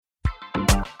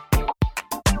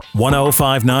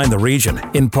1059 The Region,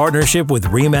 in partnership with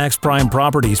RE/MAX Prime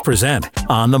Properties, present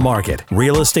On the Market,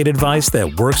 real estate advice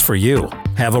that works for you.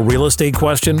 Have a real estate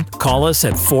question? Call us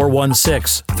at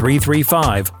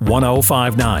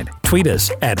 416-335-1059. Tweet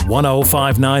us at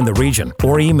 1059 The Region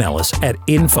or email us at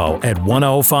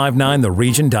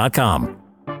info@1059theregion.com.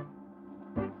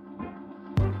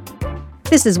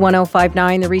 This is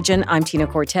 1059 The Region. I'm Tina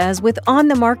Cortez with On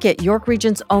the Market, York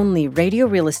Region's only radio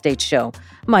real estate show.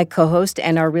 My co-host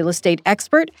and our real estate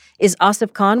expert is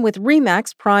Asif Khan with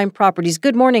RE/MAX Prime Properties.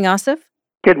 Good morning, Asif.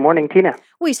 Good morning, Tina.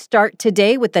 We start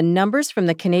today with the numbers from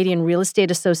the Canadian Real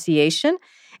Estate Association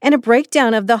and a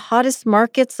breakdown of the hottest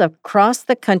markets across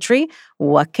the country.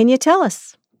 What can you tell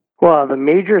us? Well, the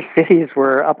major cities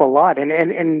were up a lot,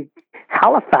 and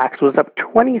Halifax was up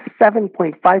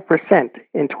 27.5%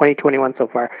 in 2021 so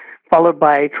far, followed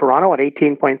by Toronto at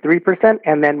 18.3%,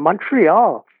 and then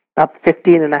Montreal up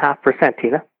 15.5%,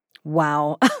 Tina.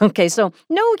 Wow. Okay, so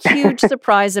no huge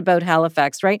surprise about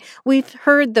Halifax, right? We've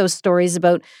heard those stories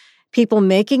about people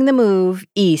making the move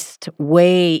east,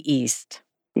 way east.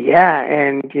 Yeah,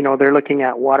 and, they're looking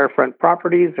at waterfront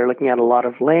properties. They're looking at a lot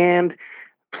of land,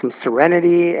 some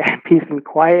serenity and peace and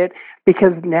quiet,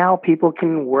 because now people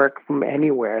can work from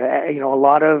anywhere. A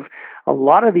lot of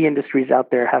the industries out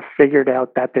there have figured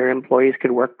out that their employees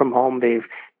could work from home. They've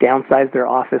downsized their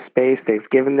office space. They've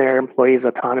given their employees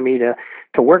autonomy to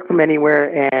work from anywhere.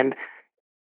 And,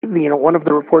 one of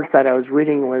the reports that I was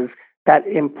reading was that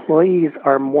employees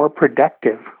are more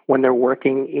productive when they're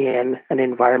working in an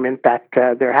environment that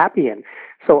they're happy in.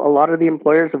 So a lot of the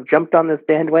employers have jumped on this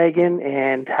bandwagon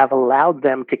and have allowed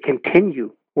them to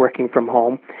continue working from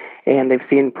home. And they've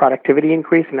seen productivity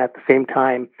increase, and at the same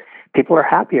time, people are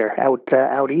happier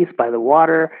out east by the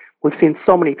water. We've seen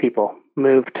so many people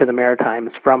move to the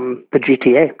Maritimes from the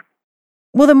GTA.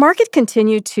 Will the market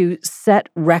continue to set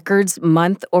records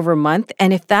month over month?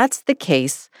 And if that's the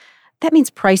case, that means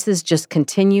prices just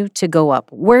continue to go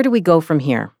up. Where do we go from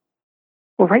here?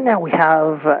 Well, right now we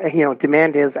have,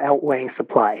 demand is outweighing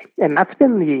supply. And that's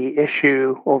been the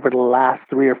issue over the last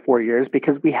 3 or 4 years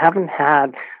because we haven't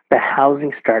had the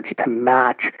housing starts to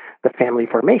match the family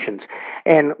formations.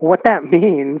 And what that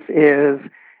means is,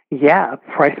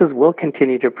 prices will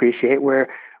continue to appreciate. We're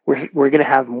going to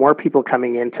have more people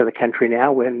coming into the country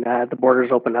now when the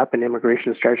borders open up and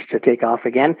immigration starts to take off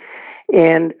again.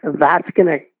 And that's going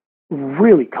to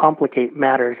really complicate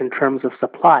matters in terms of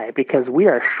supply because we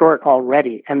are short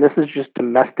already, and this is just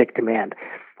domestic demand.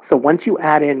 So once you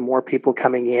add in more people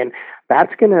coming in,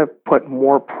 that's going to put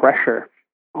more pressure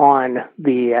on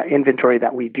the inventory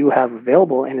that we do have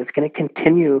available, and it's going to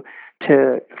continue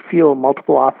to fuel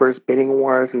multiple offers, bidding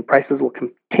wars, and prices will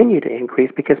continue to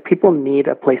increase because people need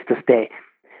a place to stay.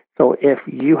 So if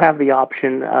you have the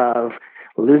option of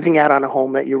losing out on a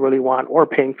home that you really want or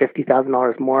paying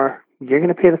 $50,000 more, you're going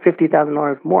to pay the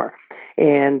 $50,000 more.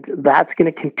 And that's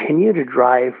going to continue to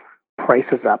drive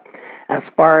prices up. As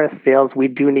far as sales, we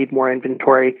do need more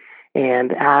inventory.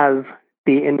 And as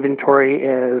the inventory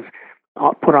is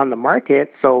put on the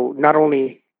market, so not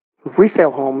only resale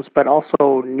homes, but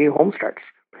also new home starts.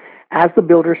 As the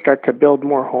builders start to build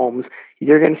more homes,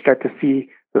 you're going to start to see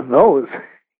those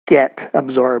get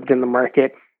absorbed in the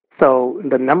market. So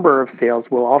the number of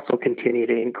sales will also continue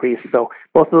to increase. So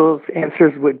both of those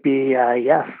answers would be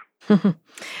yes.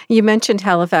 You mentioned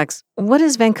Halifax. What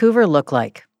does Vancouver look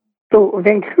like? So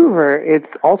Vancouver,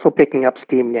 it's also picking up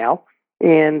steam now.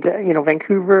 And,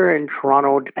 Vancouver and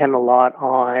Toronto depend a lot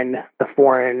on the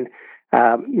foreign,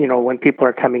 when people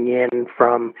are coming in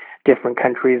from different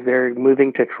countries, they're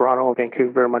moving to Toronto,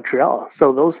 Vancouver, Montreal.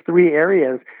 So those three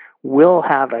areas will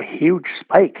have a huge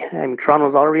spike. And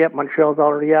Toronto's already up, Montreal's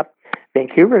already up.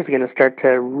 Vancouver is going to start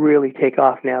to really take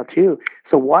off now too.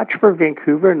 So watch for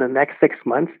Vancouver in the next 6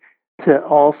 months to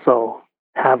also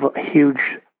have huge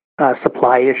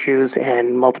supply issues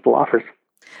and multiple offers.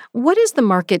 What is the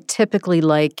market typically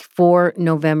like for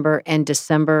November and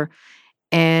December?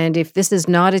 And if this is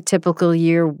not a typical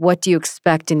year, what do you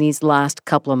expect in these last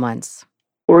couple of months?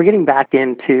 We're getting back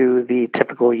into the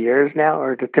typical years now,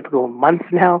 or the typical months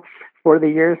now for the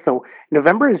year. So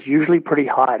November is usually pretty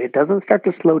hot. It doesn't start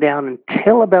to slow down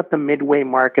until about the midway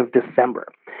mark of December.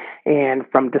 And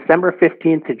from December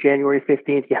 15th to January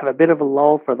 15th, you have a bit of a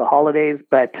lull for the holidays.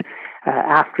 But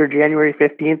after January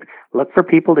 15th, look for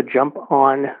people to jump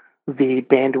on the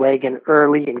bandwagon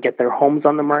early and get their homes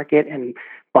on the market. And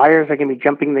buyers are going to be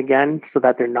jumping the gun so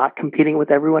that they're not competing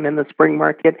with everyone in the spring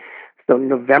market. So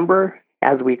November,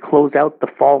 as we close out the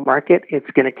fall market, it's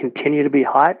going to continue to be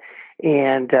hot,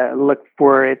 and look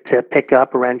for it to pick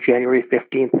up around January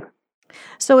 15th.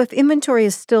 So if inventory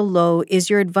is still low, is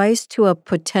your advice to a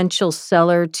potential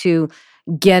seller to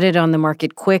get it on the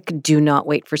market quick? Do not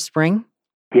wait for spring?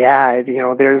 Yeah,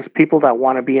 there's people that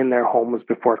want to be in their homes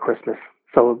before Christmas.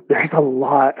 So there's a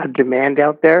lot of demand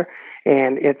out there,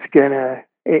 and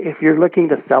if you're looking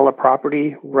to sell a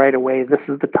property right away, this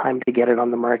is the time to get it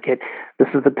on the market. This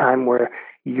is the time where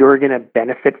you're going to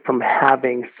benefit from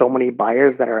having so many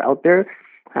buyers that are out there.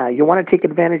 You want to take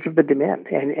advantage of the demand,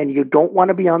 and you don't want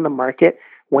to be on the market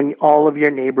when all of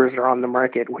your neighbors are on the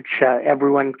market, which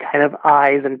everyone kind of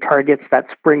eyes and targets that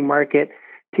spring market,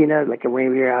 Tina, like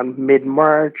around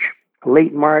mid-March,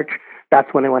 late March.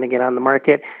 That's when they want to get on the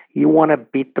market. You want to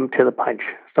beat them to the punch.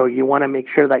 So you want to make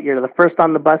sure that you're the first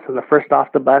on the bus and the first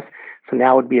off the bus. So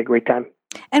now would be a great time.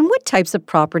 And what types of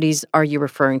properties are you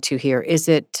referring to here? Is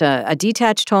it a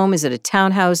detached home? Is it a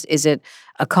townhouse? Is it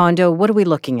a condo? What are we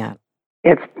looking at?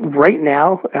 It's right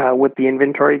now with the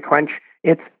inventory crunch,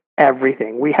 it's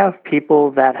everything. We have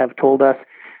people that have told us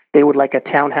they would like a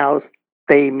townhouse.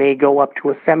 They may go up to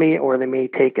a semi or they may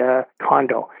take a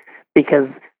condo because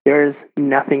there's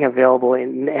nothing available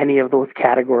in any of those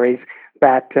categories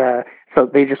so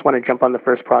they just want to jump on the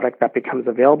first product that becomes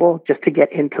available just to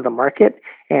get into the market.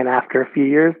 And after a few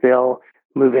years, they'll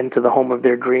move into the home of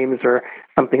their dreams or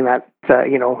something that,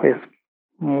 is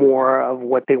more of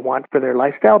what they want for their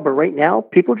lifestyle. But right now,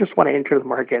 people just want to enter the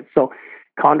market. So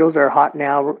condos are hot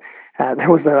now. There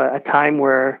was a time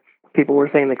where people were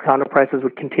saying the condo prices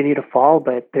would continue to fall,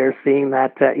 but they're seeing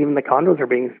that even the condos are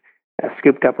being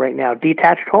scooped up right now.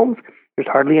 Detached homes, there's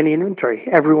hardly any inventory.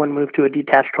 Everyone moved to a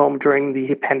detached home during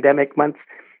the pandemic months,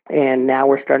 and now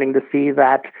we're starting to see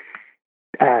that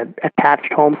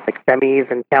attached homes like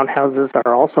semis and townhouses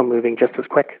are also moving just as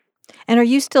quick. And are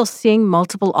you still seeing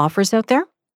multiple offers out there?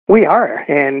 We are,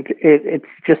 and it's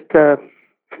just a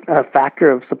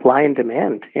factor of supply and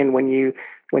demand. And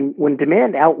when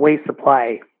demand outweighs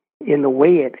supply in the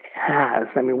way it has,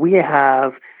 I mean, we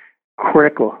have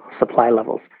critical supply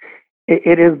levels.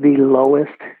 It is the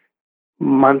lowest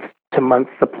month-to-month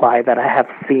supply that I have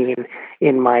seen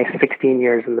in my 16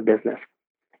 years in the business.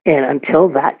 And until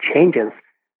that changes,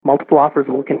 multiple offers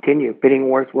will continue. Bidding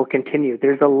wars will continue.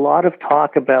 There's a lot of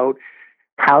talk about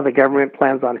how the government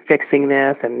plans on fixing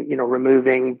this and,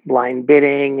 removing blind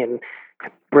bidding and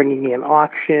bringing in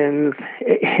auctions.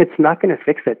 It's not going to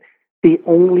fix it. The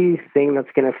only thing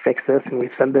that's going to fix this, and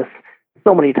we've said this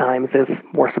so many times, is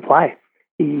more supply.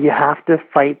 You have to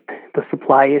fight the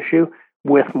supply issue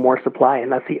with more supply,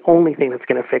 and that's the only thing that's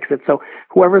going to fix it. So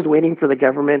whoever's waiting for the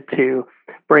government to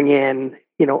bring in,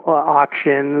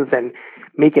 auctions and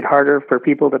make it harder for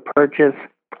people to purchase,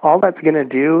 all that's going to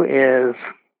do is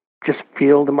just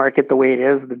fuel the market the way it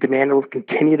is. The demand will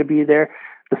continue to be there.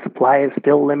 The supply is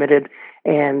still limited,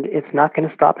 and it's not going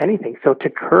to stop anything. So to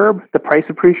curb the price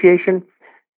appreciation,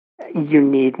 you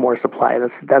need more supply.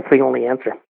 That's the only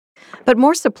answer. But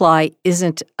more supply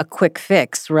isn't a quick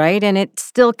fix, right? And it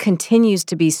still continues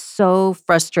to be so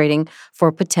frustrating for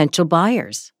potential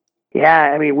buyers.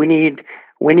 Yeah, I mean, we need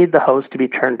the hose to be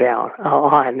turned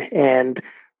on, and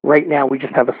right now we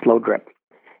just have a slow drip.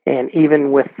 And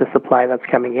even with the supply that's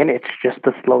coming in, it's just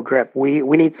a slow drip. We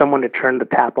need someone to turn the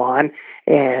tap on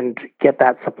and get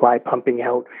that supply pumping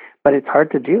out, but it's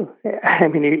hard to do. I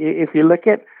mean, if you look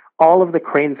at all of the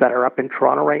cranes that are up in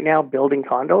Toronto right now building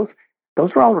condos,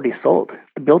 those are already sold.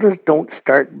 The builders don't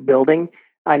start building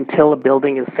until a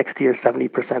building is 60 or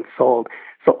 70% sold.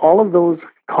 So all of those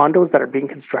condos that are being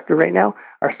constructed right now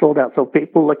are sold out. So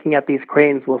people looking at these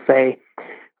cranes will say,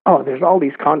 oh, there's all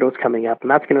these condos coming up, and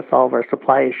that's going to solve our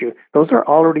supply issue. Those are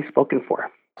already spoken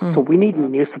for. So we need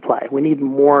new supply. We need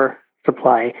more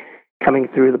supply coming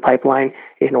through the pipeline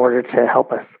in order to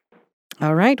help us.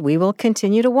 All right, we will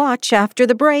continue to watch after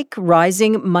the break.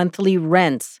 Rising monthly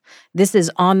rents. This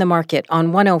is On the Market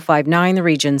on 105.9 The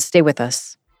Region. Stay with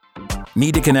us.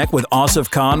 Need to connect with Asif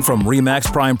Khan from RE/MAX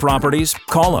Prime Properties?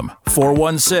 Call him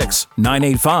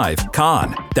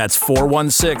 416-985-KHAN. That's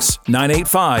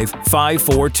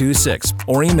 416-985-5426.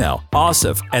 Or email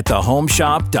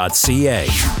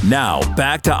asif@thehomeshop.ca. Now,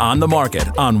 back to On the Market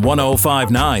on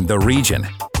 105.9 The Region.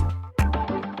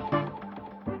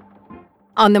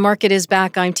 On the Market is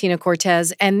back. I'm Tina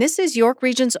Cortez, and this is York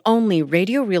Region's only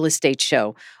radio real estate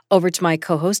show. Over to my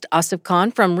co-host, Asif Khan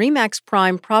from RE/MAX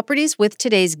Prime Properties with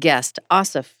today's guest,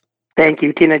 Asif. Thank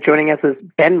you, Tina. Joining us is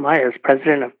Ben Myers,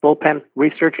 President of Bullpen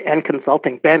Research and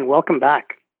Consulting. Ben, welcome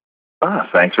back.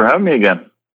 Thanks for having me again.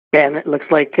 Ben, it looks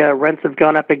like rents have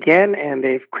gone up again, and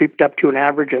they've creeped up to an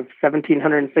average of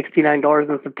 $1,769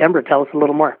 in September. Tell us a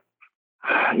little more.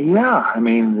 Yeah, I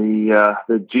mean the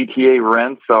GTA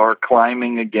rents are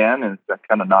climbing again, and it's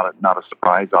kind of not a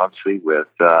surprise, obviously, with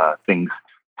things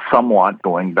somewhat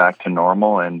going back to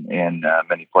normal in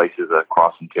many places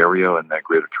across Ontario and the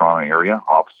Greater Toronto area.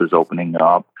 Offices opening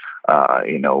up,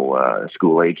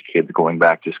 school-age kids going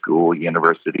back to school,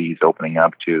 universities opening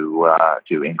up to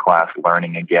in-class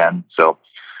learning again. So.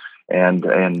 And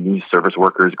these service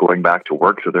workers going back to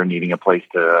work, so they're needing a place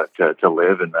to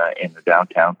live in the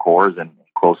downtown cores and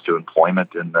close to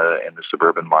employment in the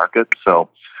suburban market. So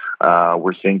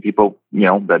we're seeing people,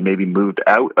 that maybe moved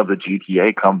out of the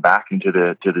GTA come back into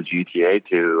the GTA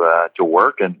to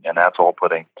work, and that's all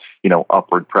putting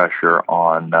upward pressure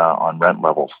on rent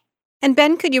levels. And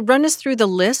Ben, could you run us through the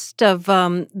list of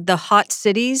the hot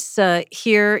cities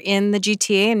here in the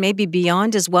GTA and maybe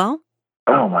beyond as well?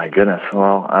 Oh my goodness!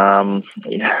 Well,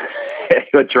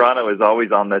 Toronto is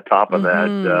always on the top of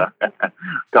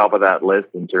that list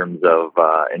in terms of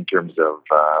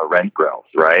rent growth,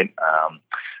 right?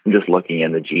 I'm just looking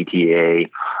in the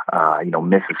GTA,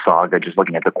 Mississauga. Just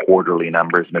looking at the quarterly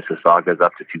numbers, Mississauga is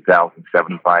up to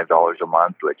 $2,075 a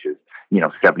month, which is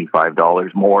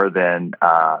 $75 more than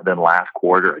last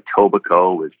quarter.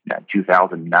 Etobicoke was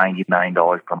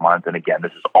 $2,099 per month, and again,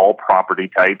 this is all property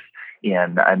types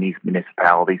in these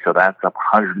municipalities, so that's up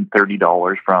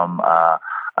 $130 from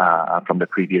the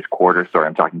previous quarter. Sorry,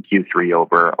 I'm talking Q3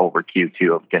 over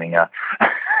Q2. I'm getting I'm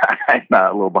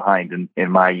a little behind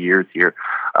in my years here.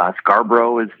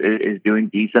 Scarborough is doing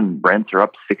decent. Rents are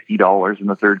up $60 in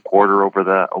the third quarter over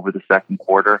the second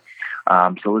quarter.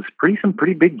 So there's some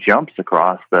pretty big jumps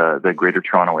across the Greater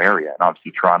Toronto area, and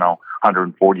obviously Toronto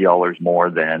 $140 more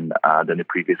than the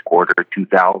previous quarter.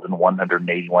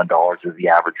 $2,181 is the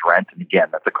average rent, and again,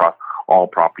 that's across all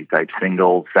property types: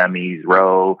 singles, semis,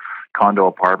 row, condo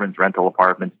apartments, rental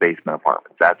apartments, basement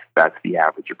apartments. That's the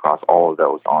average across all of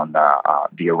those on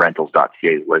via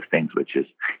rentals.ca listings, which is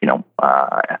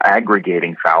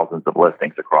aggregating thousands of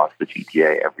listings across the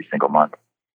GTA every single month.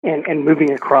 And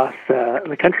moving across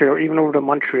the country, or even over to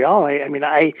Montreal,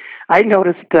 I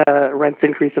noticed rents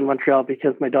increase in Montreal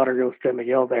because my daughter goes to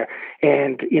McGill there,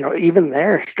 and even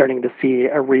they're starting to see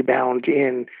a rebound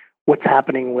in what's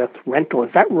happening with rental.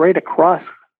 Is that right across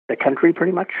the country,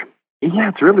 pretty much? Yeah,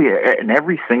 it's really in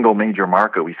every single major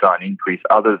market we saw an increase,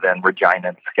 other than Regina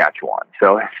and Saskatchewan.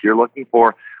 So if you're looking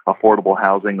for affordable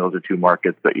housing, those are two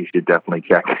markets that you should definitely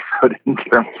check out in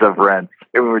terms of rent.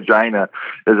 In Regina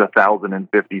is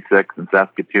 1,056, and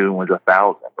Saskatoon was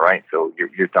 1,000, right? So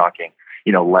you're talking,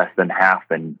 less than half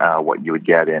than what you would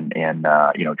get in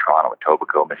Toronto,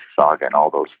 Etobicoke, Mississauga, and all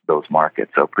those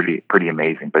markets. So pretty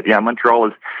amazing. But yeah,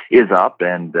 Montreal is up,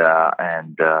 and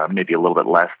maybe a little bit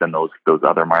less than those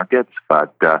other markets,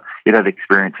 but it had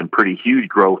experienced some pretty huge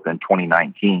growth in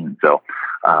 2019. So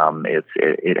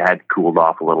it had cooled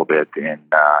off a little bit in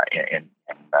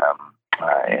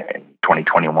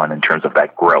 2021 in terms of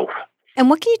that growth. And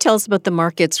what can you tell us about the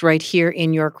markets right here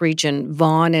in York Region,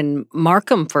 Vaughan and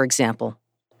Markham, for example?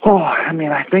 Oh,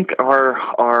 I think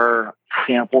our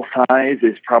sample size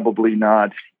is probably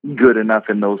not good enough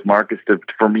in those markets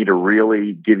for me to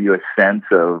really give you a sense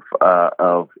of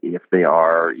if they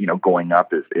are going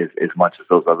up as much as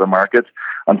those other markets.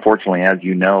 Unfortunately, as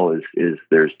you know, is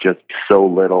there's just so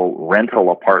little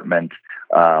rental apartment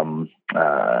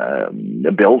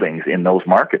buildings in those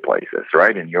marketplaces,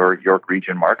 right? In your York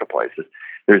Region marketplaces,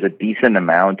 there's a decent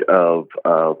amount of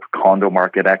condo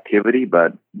market activity,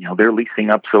 but they're leasing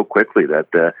up so quickly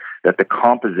that the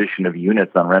composition of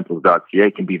units on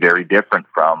rentals.ca can be very different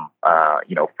from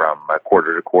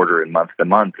quarter to quarter and month to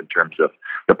month in terms of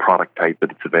the product type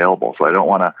that it's available. So I don't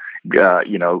want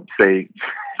to say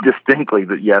distinctly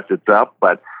that yes, it's up,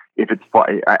 but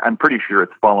I'm pretty sure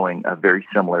it's following a very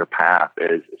similar path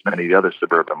as many of the other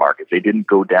suburban markets. They didn't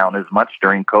go down as much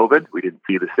during COVID. We didn't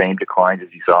see the same declines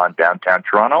as you saw in downtown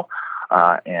Toronto.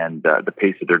 And the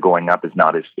pace that they're going up is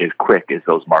not as quick as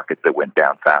those markets that went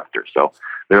down faster. So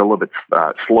they're a little bit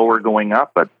slower going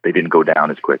up, but they didn't go down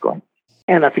as quickly.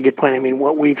 And that's a good point.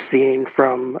 What we've seen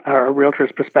from our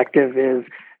realtor's perspective is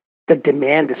the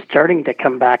demand is starting to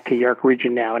come back to York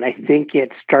Region now. And I think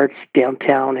it starts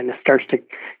downtown and it starts to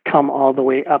come all the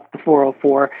way up the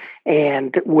 404.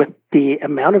 And with the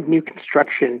amount of new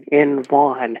construction in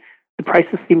Vaughan, the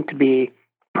prices seem to be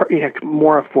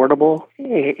more affordable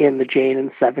in the Jane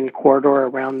and 7 corridor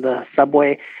around the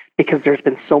subway, because there's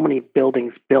been so many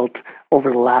buildings built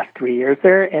over the last 3 years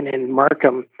there. And in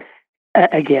Markham,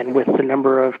 again, with the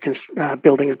number of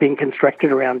buildings being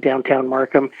constructed around downtown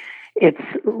Markham, it's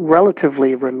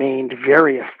relatively remained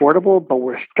very affordable, but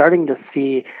we're starting to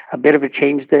see a bit of a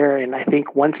change there. And I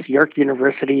think once York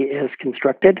University is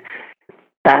constructed,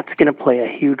 that's going to play a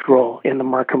huge role in the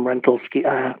Markham rentals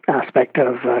aspect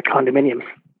of condominiums.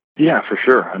 Yeah, for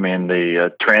sure. I mean,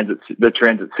 the transit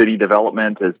city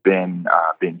development has been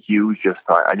huge.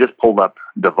 I just pulled up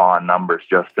the Vaughan numbers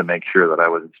just to make sure that I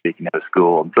wasn't speaking out of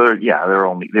school. And so yeah,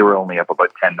 they were only up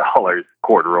about $10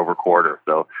 quarter over quarter.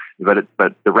 So, but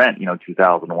the rent,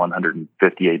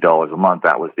 $2,158 a month.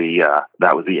 That was the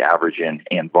average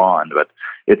in Vaughan. But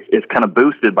it's kind of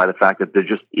boosted by the fact that there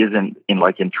just isn't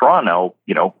in Toronto,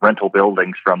 rental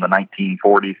buildings from the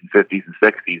 1940s and 50s and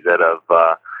 60s that have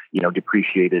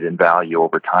depreciated in value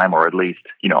over time, or at least,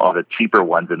 of the cheaper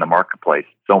ones in the marketplace.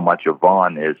 So much of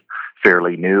Vaughan is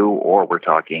fairly new, or we're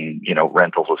talking,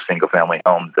 rentals of single family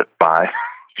homes that buy,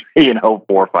 $4,000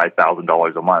 or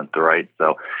 $5,000 a month, right?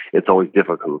 So it's always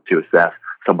difficult to assess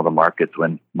some of the markets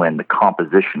when the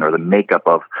composition or the makeup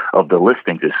of the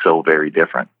listings is so very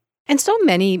different. And so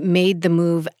many made the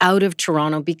move out of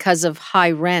Toronto because of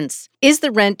high rents. Is the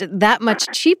rent that much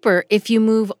cheaper if you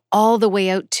move all the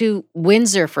way out to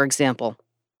Windsor, for example?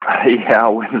 Yeah,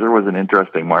 Windsor was an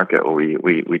interesting market. We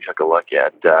took a look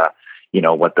at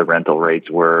what the rental rates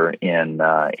were in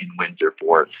Windsor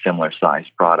for a similar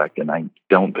sized product, and I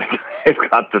don't think I've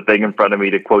got the thing in front of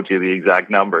me to quote you the exact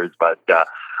numbers, but I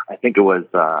think it was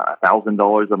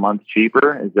 $1,000 a month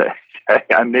cheaper. Is that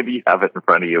maybe you have it in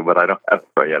front of you, but I don't have it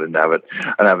in front of you. I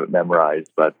don't have it memorized.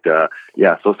 But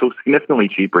yeah, so significantly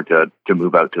cheaper to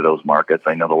move out to those markets.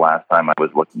 I know the last time I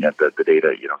was looking at the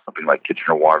data, something like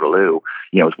Kitchener-Waterloo,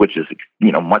 which is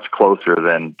much closer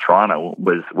than Toronto,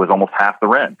 was almost half the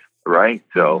rent, right?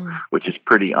 So which is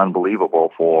pretty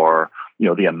unbelievable for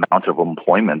the amount of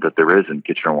employment that there is in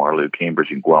Kitchener-Waterloo,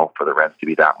 Cambridge, and Guelph for the rents to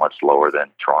be that much lower than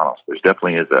Toronto. So there's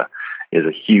definitely is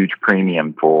a huge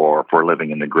premium for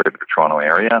living in the Greater Toronto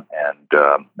area, and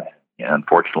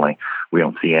unfortunately, we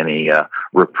don't see any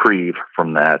reprieve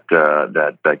from that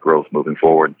growth moving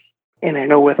forward. And I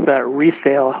know with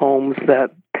resale homes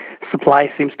that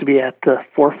supply seems to be at the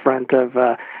forefront of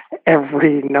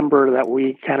every number that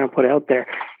we kind of put out there.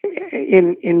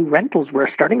 In rentals,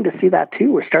 we're starting to see that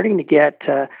too. We're starting to get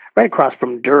right across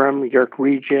from Durham, York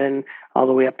Region, all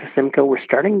the way up to Simcoe. We're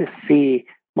starting to see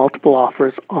multiple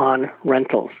offers on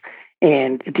rentals.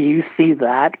 And do you see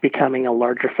that becoming a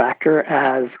larger factor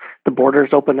as the borders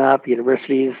open up,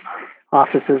 universities,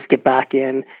 offices get back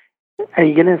in?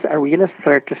 Are we gonna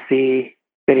start to see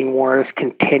bidding wars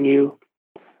continue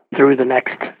through the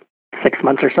next 6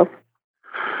 months or so?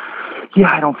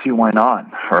 Yeah, I don't see why not.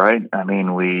 All right. I mean,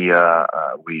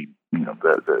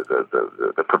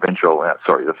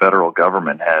 the federal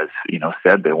government has,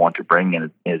 said they want to bring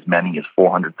in as many as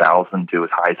 400,000 to as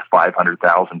high as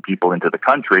 500,000 people into the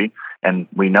country. And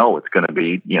we know it's going to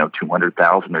be,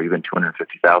 200,000 or even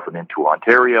 250,000 into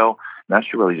Ontario. And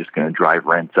that's really just going to drive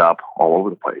rents up all over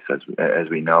the place. As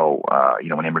we know,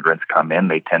 when immigrants come in,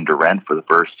 they tend to rent for the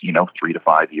first, 3 to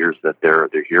 5 years that they're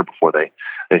here before they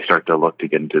start to look to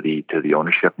get into the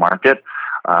ownership market.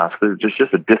 So there's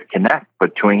just a disconnect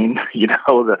between,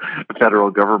 the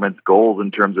federal government's goals in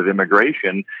terms of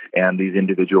immigration and these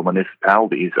individual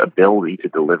municipalities' ability to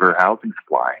deliver housing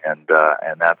supply, and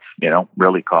that's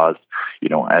really caused,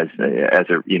 as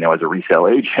a resale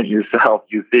agent yourself,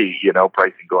 you see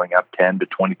pricing going up 10 to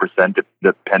 20%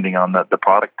 depending on the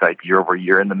product type year over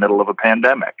year in the middle of a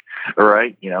pandemic. All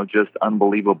right, just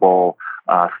unbelievable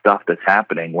stuff that's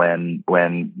happening when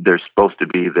there's supposed to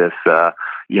be this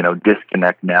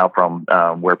disconnect now from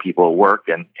where people work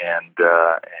and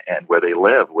where they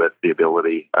live, with the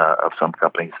ability of some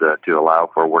companies to allow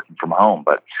for working from home.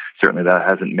 But certainly that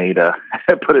hasn't made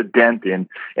put a dent in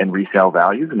resale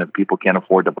values. And if people can't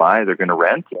afford to buy, they're going to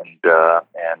rent, and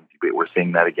we're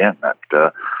seeing that again. That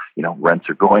rents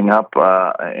are going up,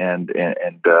 and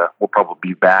we'll probably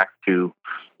be back to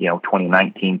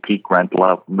 2019 peak rent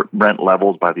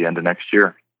levels by the end of next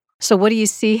year. So what do you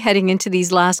see heading into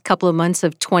these last couple of months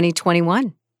of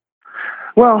 2021?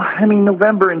 Well, I mean,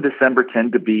 November and December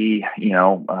tend to be,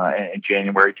 and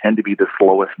January tend to be the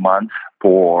slowest months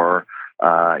for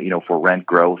rent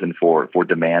growth and for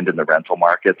demand in the rental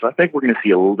market. So I think we're going to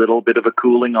see a little bit of a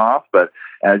cooling off. But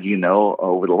as you know,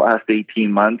 over the last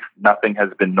 18 months, nothing has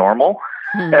been normal.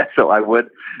 So I would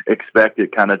expect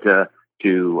it kind of to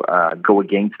go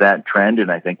against that trend,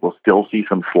 and I think we'll still see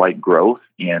some slight growth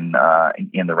in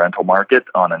the rental market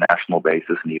on a national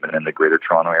basis and even in the Greater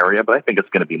Toronto area. But I think it's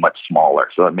going to be much smaller.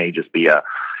 So it may just be a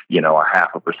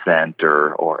 0.5%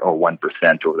 or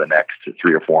 1% over the next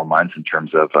 3 or 4 months in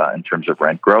terms of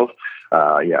rent growth.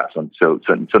 So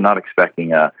not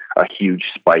expecting a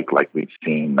huge spike like we've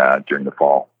seen during the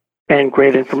fall. And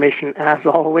great information as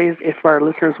always. If our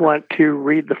listeners want to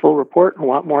read the full report and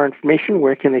want more information,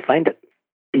 where can they find it?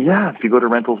 Yeah, if you go to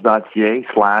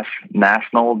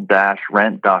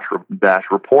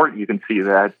rentals.ca/national-rent-report, you can see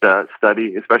that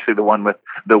study, especially the one with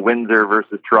the Windsor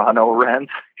versus Toronto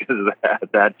rents, because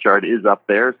that chart is up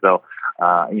there. So,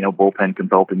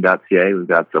 bullpenconsulting.ca, we've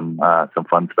got some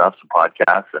fun stuff, some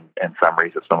podcasts and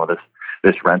summaries of some of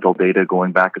this rental data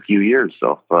going back a few years.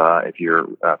 So, if your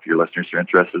listeners are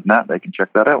interested in that, they can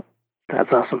check that out.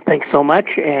 That's awesome. Thanks so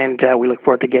much, and we look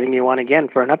forward to getting you on again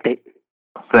for an update.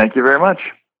 Thank you very much.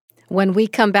 When we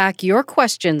come back, your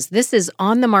questions. This is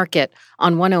On the Market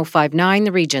on 105.9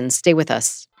 The Region. Stay with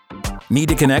us. Need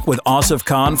to connect with Asif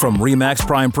Khan from RE/MAX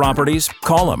Prime Properties?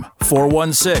 Call him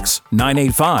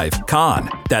 416-985-KHAN.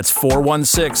 That's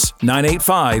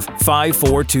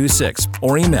 416-985-5426.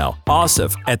 Or email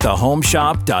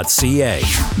asif@thehomeshop.ca.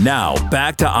 Now,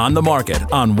 back to On the Market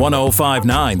on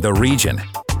 105.9 The Region.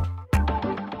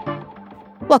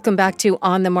 Welcome back to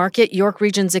On the Market, York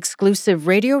Region's exclusive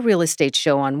radio real estate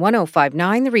show on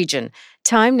 105.9 The Region.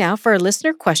 Time now for our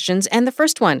listener questions, and the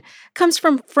first one comes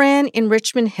from Fran in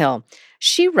Richmond Hill.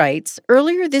 She writes,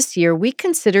 earlier this year, we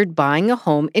considered buying a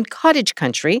home in cottage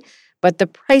country, but the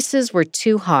prices were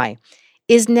too high.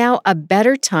 Is now a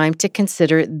better time to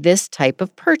consider this type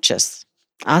of purchase?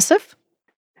 Asif?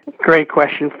 Great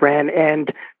question, Fran.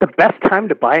 And the best time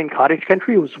to buy in cottage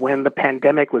country was when the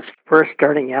pandemic was first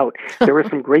starting out. There were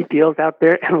some great deals out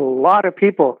there, and a lot of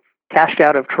people cashed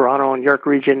out of Toronto and York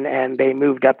region, and they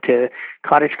moved up to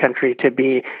cottage country to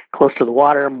be close to the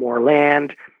water, more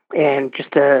land, and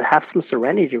just to have some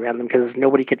serenity around them because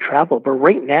nobody could travel. But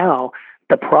right now,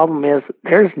 the problem is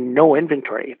there's no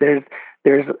inventory. There's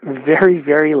very,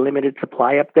 very limited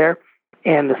supply up there,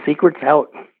 and the secret's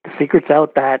out. The secret's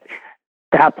out that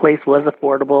place was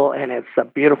affordable, and it's a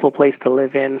beautiful place to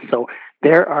live in. So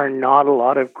there are not a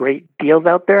lot of great deals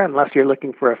out there unless you're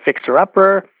looking for a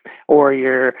fixer-upper, or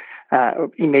you're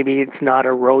maybe it's not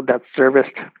a road that's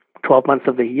serviced 12 months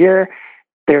of the year.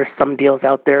 There's some deals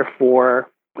out there for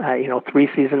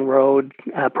three-season road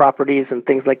properties and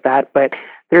things like that, but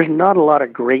there's not a lot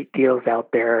of great deals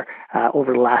out there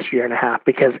over the last year and a half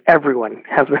because everyone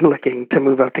has been looking to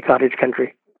move up to cottage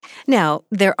country. Now,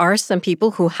 there are some people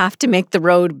who have to make the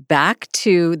road back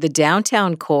to the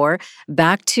downtown core,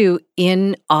 back to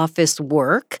in-office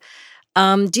work.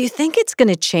 Do you think it's going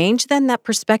to change then, that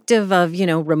perspective of,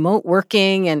 remote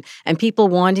working and people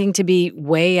wanting to be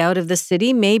way out of the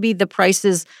city? Maybe the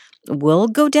prices will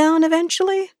go down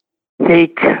eventually? They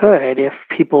could if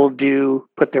people do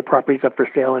put their properties up for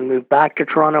sale and move back to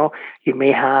Toronto. You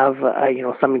may have,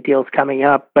 some deals coming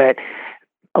up, but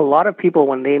a lot of people,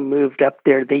 when they moved up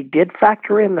there, they did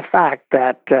factor in the fact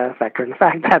that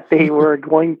they were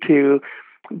going to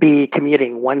be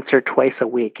commuting once or twice a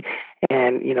week.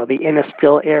 And, the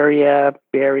Innisfil area,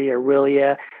 Barrie,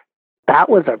 Orillia, that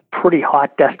was a pretty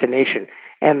hot destination.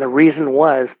 And the reason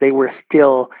was they were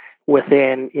still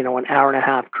within, an hour and a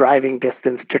half driving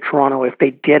distance to Toronto if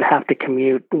they did have to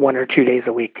commute 1 or 2 days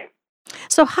a week.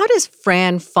 So how does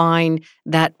Fran find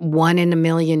that 1 in a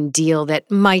million deal that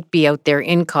might be out there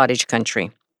in cottage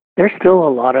country? There's still a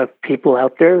lot of people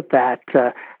out there that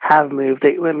have moved.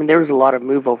 There was a lot of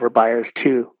move-over buyers,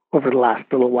 too, over the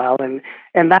last little while. And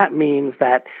that means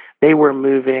that they were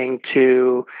moving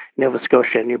to Nova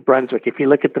Scotia, New Brunswick. If you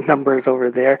look at the numbers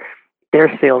over there, their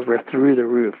sales were through the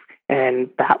roof. And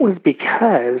that was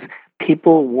because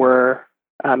people were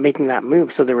making that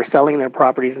move. So they were selling their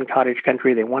properties in cottage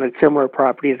country. They wanted similar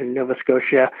properties in Nova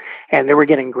Scotia, and they were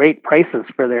getting great prices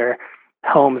for their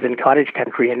homes in cottage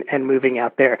country and moving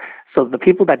out there. So the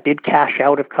people that did cash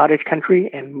out of cottage country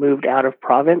and moved out of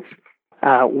province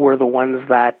were the ones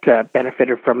that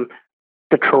benefited from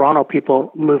the Toronto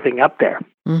people moving up there.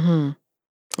 Mm-hmm.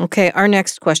 Okay, our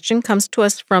next question comes to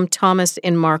us from Thomas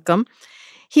in Markham.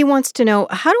 He wants to know,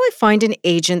 how do I find an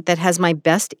agent that has my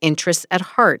best interests at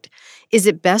heart? Is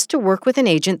it best to work with an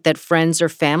agent that friends or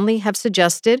family have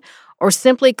suggested, or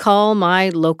simply call my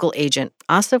local agent?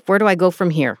 Asif, where do I go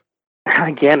from here?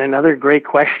 Again, another great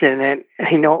question. And,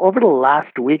 over the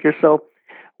last week or so,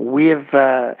 we've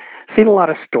seen a lot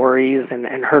of stories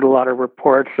and heard a lot of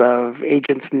reports of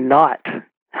agents not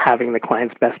having the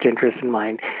client's best interest in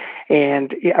mind.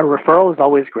 And a referral is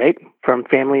always great from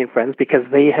family and friends because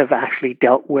they have actually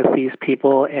dealt with these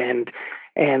people and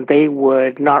they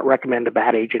would not recommend a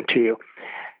bad agent to you.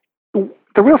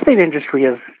 The real estate industry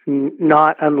is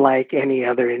not unlike any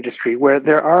other industry where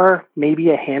there are maybe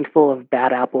a handful of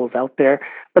bad apples out there,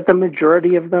 but the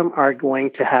majority of them are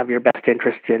going to have your best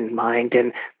interest in mind.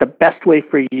 And the best way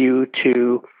for you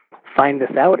to find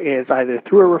this out is either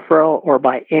through a referral or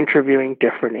by interviewing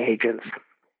different agents.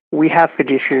 We have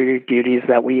fiduciary duties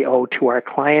that we owe to our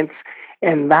clients,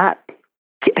 and that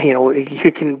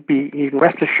you can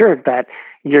rest assured that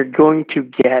you're going to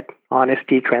get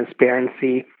honesty,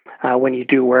 transparency when you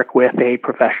do work with a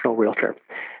professional realtor.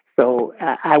 So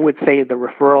I would say the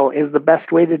referral is the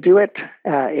best way to do it.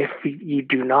 If you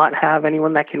do not have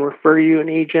anyone that can refer you an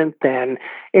agent, then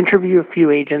interview a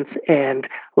few agents and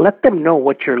let them know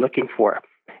what you're looking for.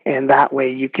 And that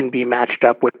way you can be matched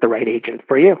up with the right agent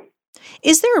for you.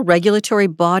 Is there a regulatory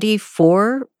body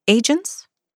for agents?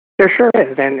 There sure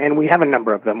is, and we have a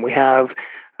number of them. We have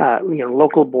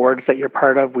local boards that you're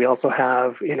part of. We also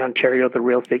have in Ontario the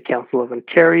Real Estate Council of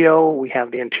Ontario. We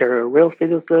have the Ontario Real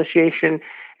Estate Association,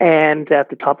 and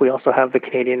at the top we also have the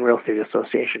Canadian Real Estate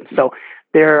Association. So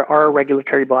there are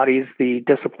regulatory bodies. The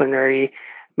disciplinary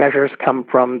measures come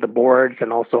from the boards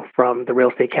and also from the Real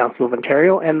Estate Council of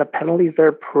Ontario, and the penalties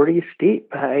are pretty steep.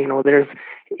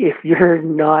 If you're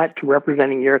not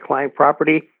representing your client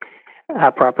properly,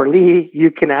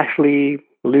 you can actually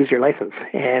lose your license,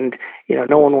 and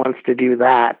no one wants to do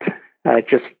that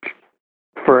just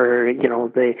for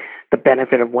the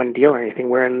benefit of one deal or anything.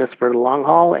 We're in this for the long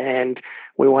haul, and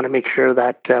we want to make sure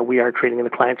that we are treating the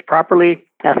clients properly,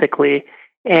 ethically,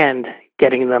 and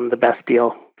getting them the best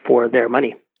deal for their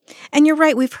money. And you're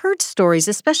right. We've heard stories,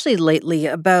 especially lately,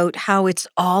 about how it's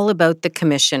all about the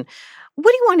commission.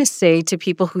 What do you want to say to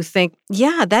people who think,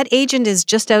 yeah, that agent is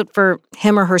just out for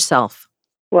him or herself?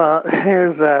 Well,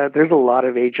 there's a lot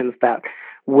of agents that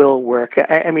will work.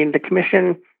 I mean, the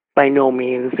commission by no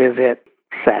means is it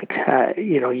set.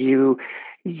 You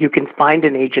can find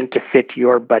an agent to fit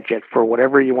your budget for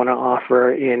whatever you want to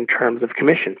offer in terms of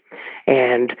commission.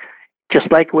 And just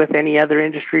like with any other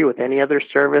industry, with any other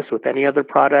service, with any other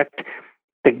product,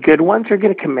 the good ones are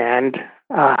going to command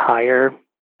a higher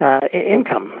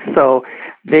income. So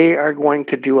they are going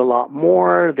to do a lot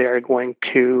more. They're going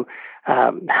to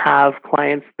have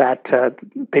clients that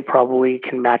they probably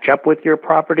can match up with your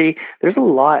property. There's a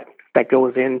lot that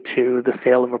goes into the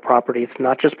sale of a property. It's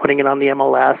not just putting it on the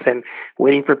MLS and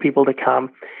waiting for people to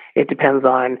come. It depends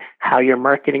on how you're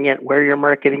marketing it, where you're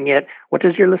marketing it. What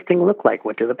does your listing look like?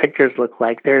 What do the pictures look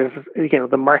like? There's,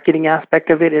 the marketing aspect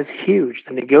of it is huge.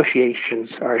 The negotiations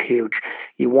are huge.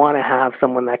 You want to have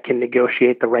someone that can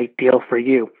negotiate the right deal for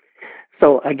you.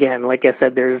 So again, like I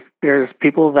said, there's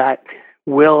people that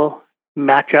will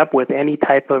match up with any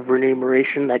type of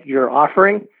remuneration that you're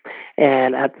offering.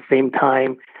 And at the same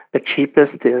time, the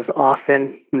cheapest is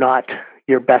often not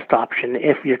your best option.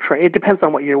 If you're it depends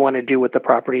on what you want to do with the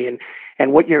property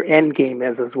and what your end game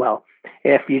is as well.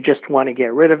 If you just want to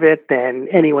get rid of it, then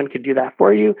anyone could do that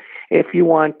for you. If you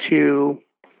want to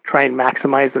try and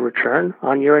maximize the return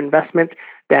on your investment,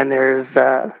 then there's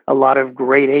a lot of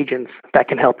great agents that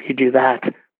can help you do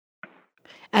that.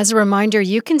 As a reminder,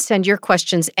 you can send your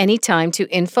questions anytime to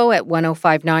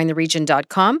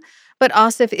info@1059theregion.com. But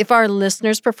Asif, if our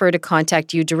listeners prefer to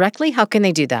contact you directly, how can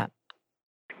they do that?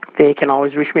 They can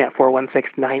always reach me at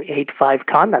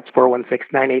 416-985-CON. That's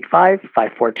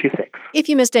 416-985-5426. If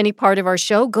you missed any part of our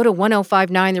show, go to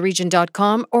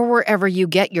 1059theregion.com or wherever you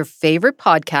get your favorite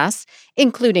podcasts,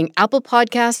 including Apple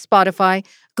Podcasts, Spotify,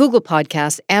 Google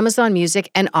Podcasts, Amazon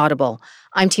Music, and Audible.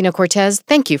 I'm Tina Cortez.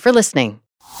 Thank you for listening.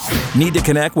 Need to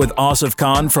connect with Asif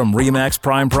Khan from RE/MAX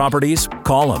Prime Properties?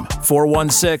 Call him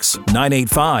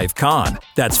 416-985-KHAN.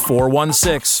 That's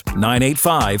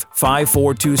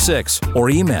 416-985-5426 or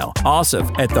email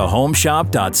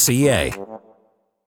asif@thehomeshop.ca.